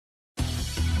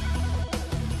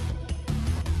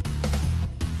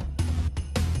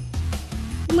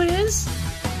is?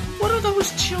 What are those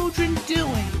children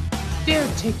doing?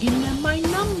 They're taking in my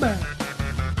number.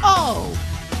 Oh,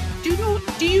 do you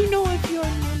know if your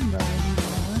number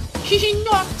anymore? He's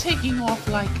not taking off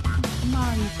like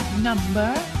my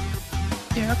number.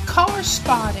 They're car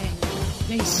spotting.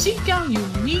 They seek out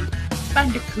unique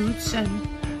bandicoots and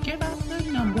give out their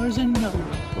numbers in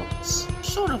notebooks.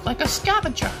 Sort of like a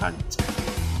scavenger hunt.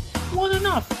 What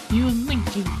enough you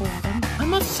linking for them? I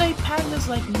must say pandas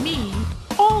like me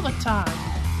all the time.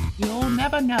 You'll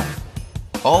never know.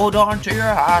 Hold on to your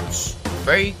hats.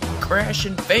 Fake Crash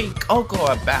and Fake Coco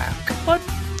are back. But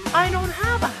I don't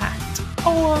have a hat.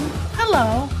 Oh,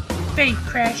 hello. Fake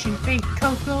Crash and Fake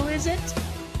Coco, is it?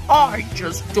 I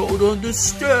just don't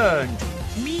understand.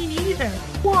 Me neither.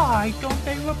 Why don't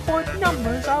they report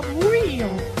numbers of real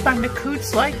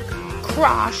bandicoots like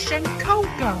Crash and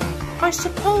Coco? I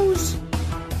suppose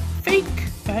fake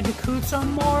bandicoots are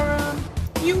more,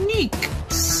 unique.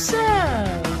 So,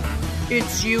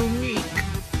 It's unique.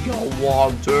 You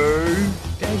want it?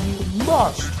 Then you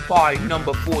must find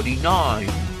number 49.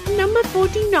 Number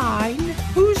 49?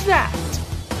 Who's that?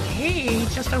 He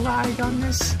just arrived on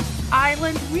this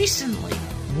island recently.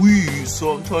 We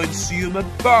sometimes see him at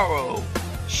Barrow.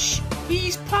 Shh,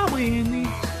 he's probably in the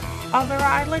other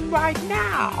island right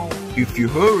now. If you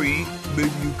hurry,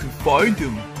 maybe you can find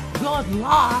him. Good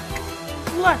luck.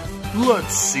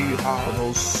 Let's see how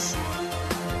those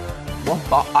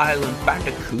Wumpa Island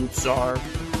bandicoots are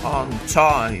on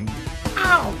time.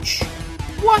 Ouch!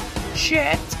 What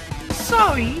shit?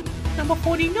 Sorry, number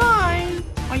 49.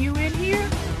 Are you in here?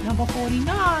 Number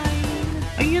 49.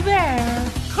 Are you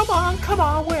there? Come on,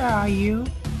 where are you?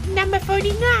 Number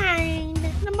 49.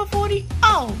 Number 40.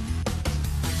 Oh!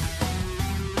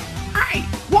 Hey,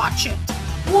 watch it!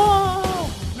 Whoa!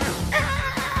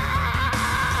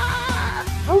 Ah!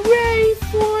 Hooray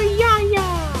for Yaya!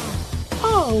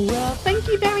 Oh, well, thank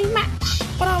you very much.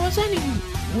 But I was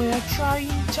anywhere trying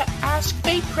to ask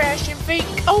Fake Crash and Fake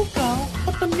Coco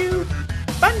what the new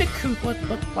Bandicoot would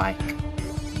look like.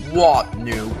 What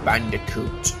new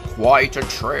bandicoot? Quite a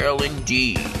trail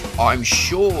indeed. I'm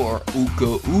sure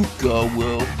Uka Uka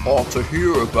will ought to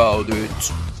hear about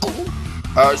it.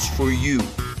 As for you,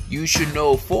 you should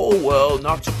know full well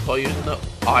not to play in the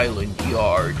island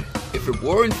yard. If it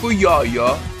weren't for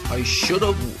Yaya, I should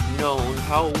have known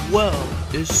how well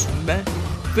this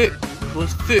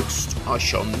was fixed. I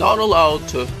shall not allow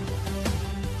to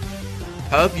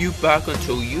have you back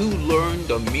until you learn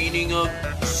the meaning of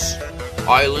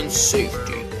island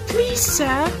safety. Please,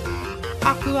 sir.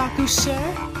 Aku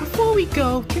sir. Before we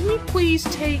go, can we please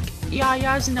take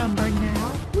Yaya's number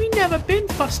now? We never been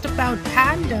fussed about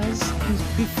pandas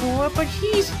before, but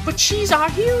she's our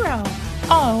hero.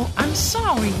 Oh, I'm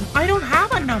sorry. I don't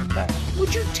have a number.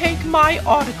 Would you take my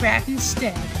autograph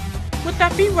instead? Would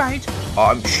that be right?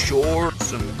 I'm sure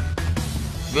some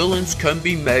villains can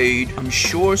be made. I'm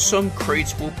sure some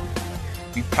crates will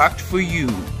be packed for you,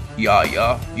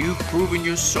 Yaya. You've proven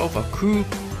yourself a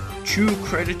true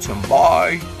credit to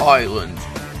my island.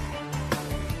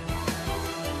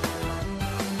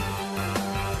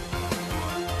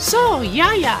 So,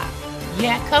 Yaya.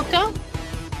 Yeah, Coco?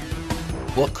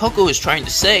 What Coco is trying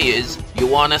to say is, you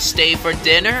wanna stay for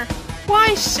dinner?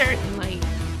 Why, certainly.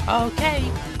 Okay,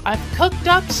 I've cooked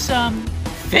up some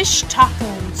fish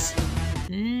tacos.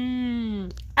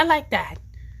 I like that.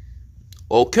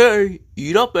 Okay,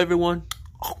 eat up, everyone.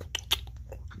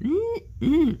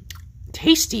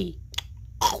 Tasty.